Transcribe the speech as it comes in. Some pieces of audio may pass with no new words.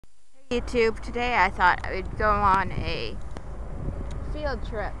YouTube. Today I thought I would go on a field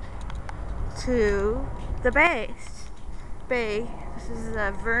trip to the bay. This is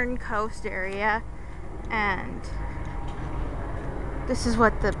the Verne Coast area, and this is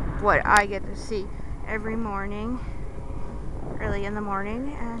what I get to see every morning, early in the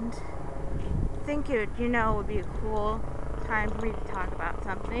morning, and I think it would be a cool time for me to talk about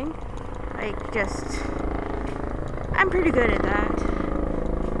something. I'm pretty good at that.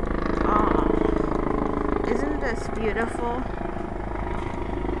 Isn't this beautiful?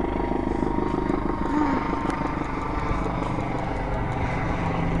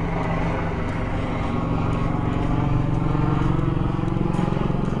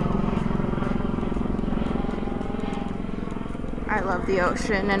 I love the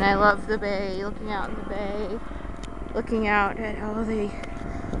ocean and I love the bay, looking out in the bay, looking out at all the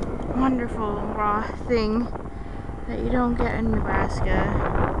wonderful raw thing that you don't get in Nebraska.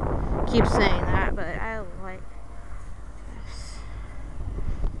 Keep saying that, but I like this.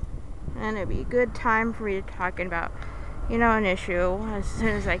 And it'd be a good time for me to talk about, an issue as soon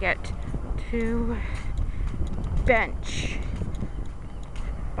as I get to bench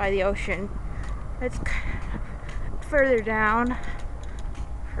by the ocean. It's further down.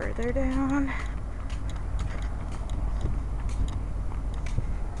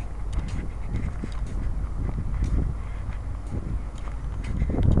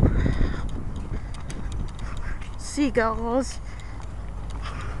 Seagulls.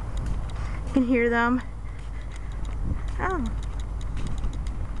 You can hear them. Oh.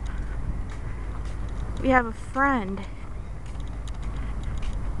 We have a friend.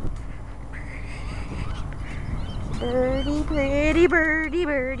 Birdie, pretty birdie,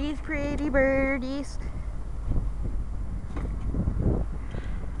 birdies, pretty birdies.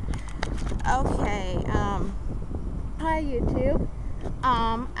 Okay, hi YouTube.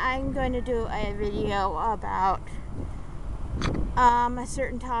 I'm going to do a video about a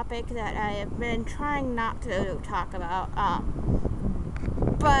certain topic that I have been trying not to talk about,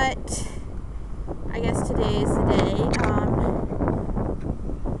 but I guess today is the day.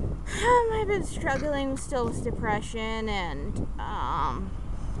 I've been struggling still with depression and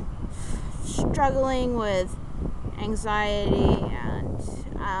struggling with anxiety, and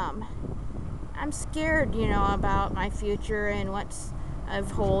I'm scared, about my future and what's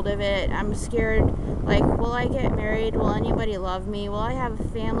of hold of it. I'm scared, will I get married? Will anybody love me? Will I have a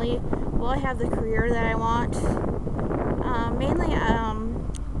family? Will I have the career that I want? Mainly,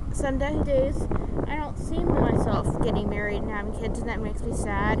 some days I don't see myself getting married and having kids, and that makes me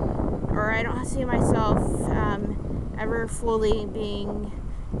sad. Or I don't see myself ever fully being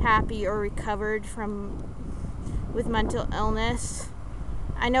happy or recovered with mental illness.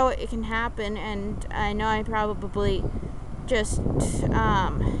 I know it can happen, and I know I probably just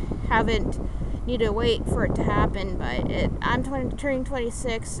haven't need to wait for it to happen, but I'm turning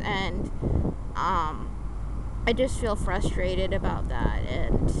 26, and I just feel frustrated about that,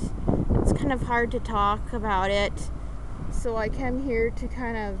 and it's kind of hard to talk about it. So I came here to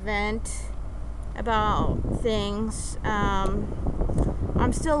kind of vent about things.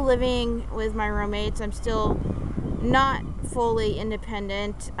 I'm still living with my roommates. I'm still not fully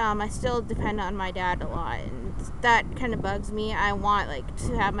independent. I still depend on my dad a lot, and that kind of bugs me. I want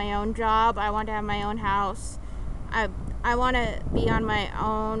to have my own job. I want to have my own house. I want to be on my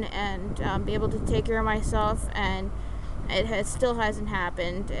own and be able to take care of myself, and it still hasn't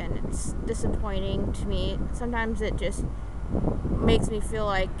happened, and it's disappointing to me. Sometimes it just makes me feel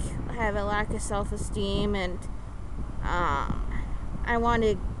like I have a lack of self-esteem, and I want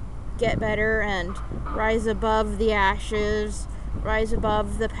to get better and rise above the ashes, rise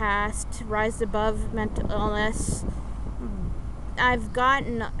above the past, rise above mental illness. I've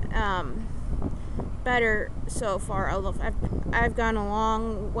gotten better so far. I've gone a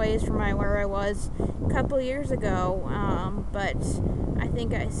long ways from where I was a couple years ago, but I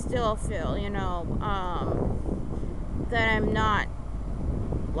think I still feel, that I'm not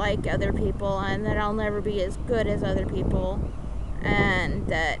like other people, and that I'll never be as good as other people, and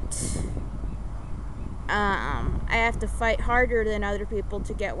that I have to fight harder than other people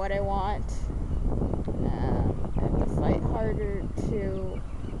to get what I want. I have to fight harder to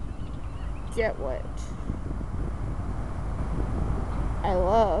get what I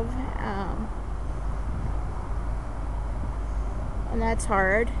love, and that's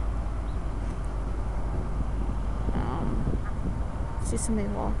hard. See somebody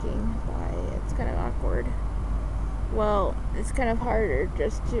walking by, it's kind of awkward. Well, it's kind of harder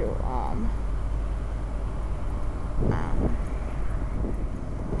just to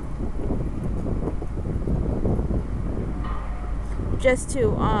just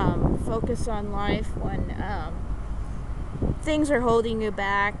to focus on life when things are holding you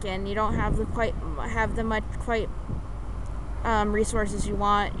back and you don't have the resources you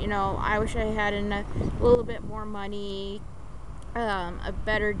want. You know, I wish I had a little bit more money, a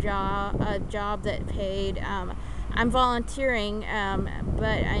better job, a job that paid. I'm volunteering,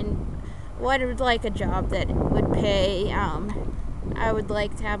 but I would like a job that would pay. I would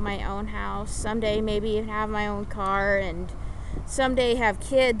like to have my own house someday, maybe even have my own car, and someday have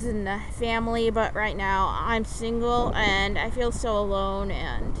kids and a family. But right now I'm single and I feel so alone,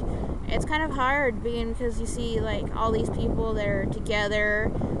 and it's kind of hard because you see like all these people that are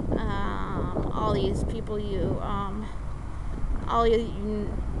together, all these people your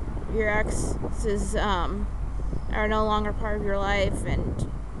exes are no longer part of your life, and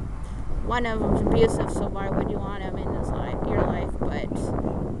one of them's abusive, so why would you want him in your life? But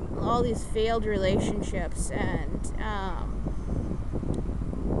all these failed relationships, and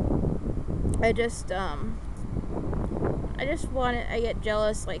I get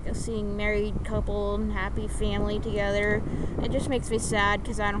jealous, like, of seeing married couple and happy family together. It just makes me sad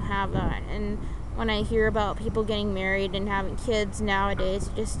because I don't have that. And when I hear about people getting married and having kids nowadays,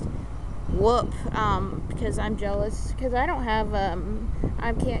 it just because I'm jealous, because I don't have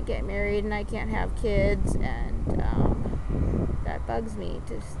I can't get married and I can't have kids, and that bugs me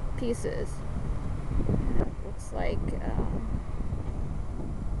to pieces. And it looks like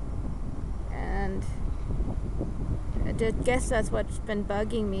and I guess that's what's been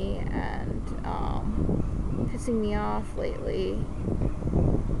bugging me and pissing me off lately.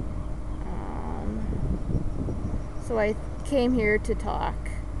 So I came here to talk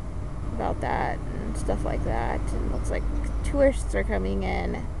about that and stuff like that, and it looks like tourists are coming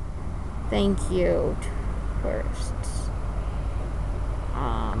in. Thank you, tourists.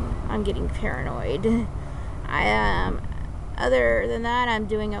 I'm getting paranoid. Other than that, I'm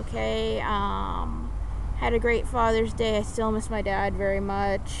doing okay. Had a great Father's Day. I still miss my dad very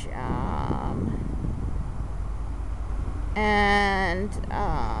much.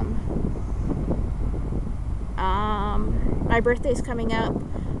 My birthday's coming up,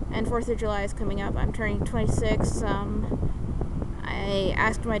 and 4th of July is coming up. I'm turning 26. I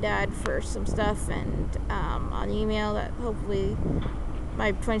asked my dad for some stuff, and on email, that hopefully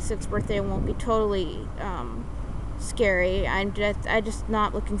my 26th birthday won't be totally scary. I'm just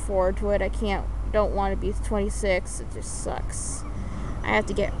not looking forward to it. Don't want to be 26. It just sucks. I have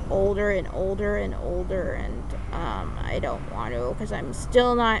to get older and older and older, and I don't want to, because I'm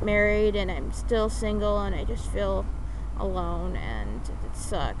still not married and I'm still single, and I just feel alone, and it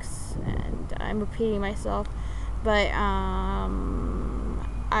sucks, and I'm repeating myself, but I'm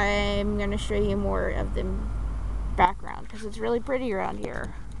going to show you more of the background because it's really pretty around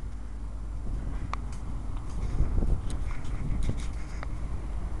here.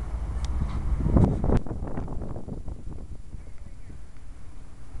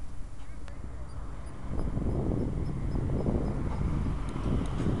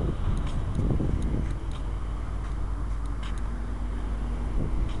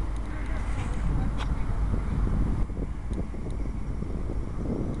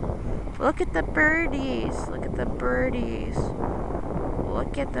 Look at the birdies. Look at the birdies.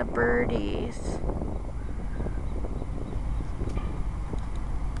 Look at the birdies.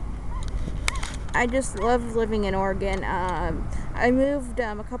 I just love living in Oregon. I moved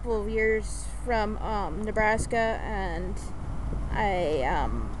a couple of years from Nebraska, and I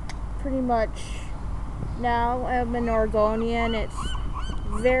pretty much now I'm an Oregonian. It's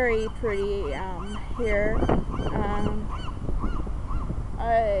very pretty here.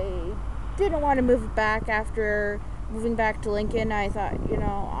 I didn't want to move back after moving back to Lincoln. I thought,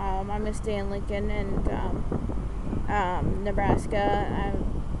 I'm going to stay in Lincoln and Nebraska. I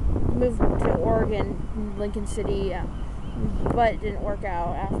moved to Oregon, Lincoln City, but it didn't work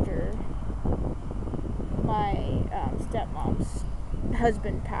out after my stepmom's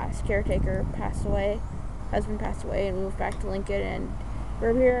husband passed away. Husband passed away, and moved back to Lincoln, and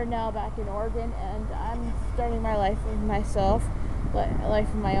we're here now back in Oregon, and I'm starting my life with myself. Life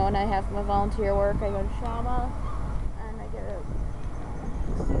of my own. I have my volunteer work. I go to Shama, and I get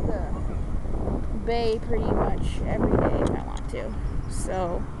to see the bay pretty much every day if I want to.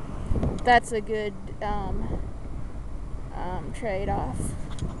 So that's a good trade-off.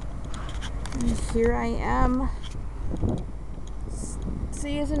 And here I am.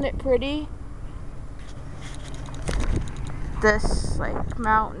 See, isn't it pretty? This, like,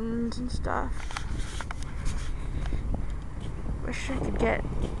 mountains and stuff. Wish I could get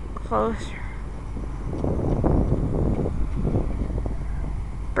closer.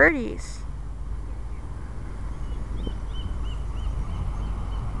 Birdies.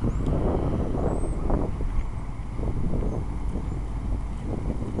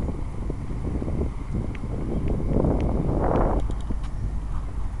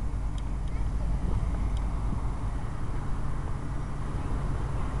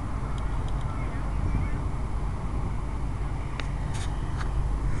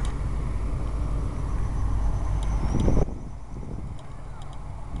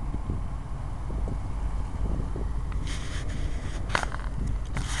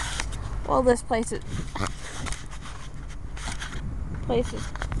 Well, this place is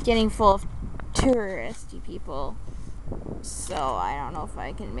getting full of touristy people, so I don't know if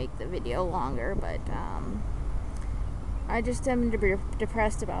I can make the video longer, but I just am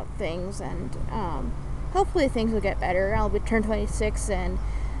depressed about things, and hopefully things will get better. I'll turn 26 and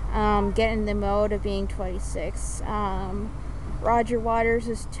get in the mode of being 26. Roger Waters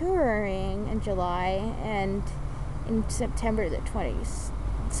is touring in July, and in September the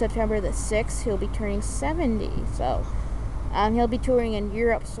 6th, he'll be turning 70. So he'll be touring in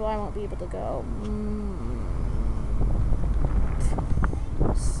Europe, so I won't be able to go.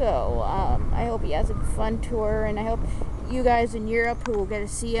 So I hope he has a fun tour, and I hope you guys in Europe who will get to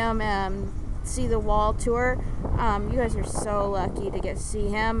see him, see the Wall tour. You guys are so lucky to get to see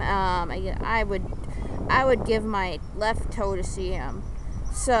him. I would give my left toe to see him.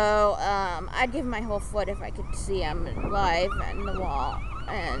 So I'd give my whole foot if I could see him live in the Wall,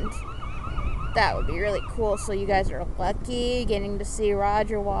 and that would be really cool. So you guys are lucky getting to see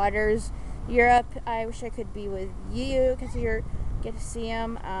Roger Waters. Europe, I wish I could be with you because you get to see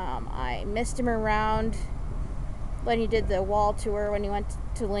him. I missed him around when he did the Wall tour, when he went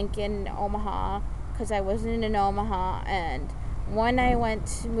to Lincoln, Omaha, because I wasn't in Omaha. And when I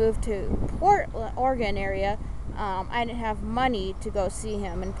moved to Portland, Oregon area, I didn't have money to go see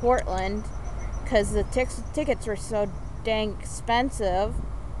him in Portland because the tickets were so dang expensive.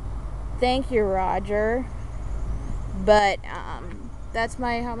 Thank you, Roger. But that's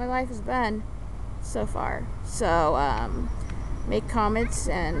how my life has been so far. So make comments,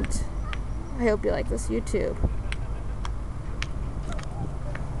 and I hope you like this YouTube.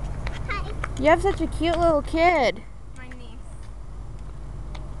 Hi. You have such a cute little kid. My niece.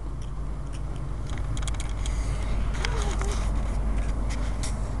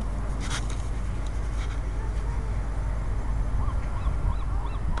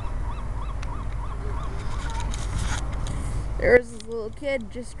 There was this little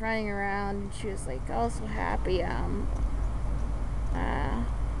kid just running around, and she was like, oh, so happy.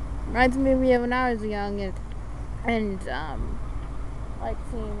 Reminds me of when I was young, and like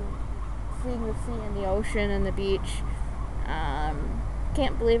seeing the sea and the ocean and the beach.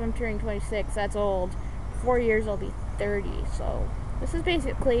 Can't believe I'm turning 26. That's old. 4 years I'll be 30. So this is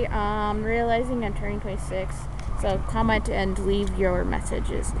basically realizing I'm turning 26. So comment and leave your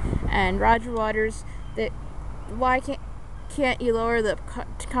messages. And Roger Waters, why can't you lower the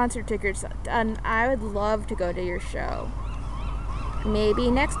concert tickets? And I would love to go to your show. Maybe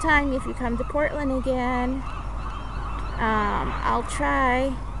next time if you come to Portland again. I'll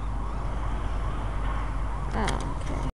try.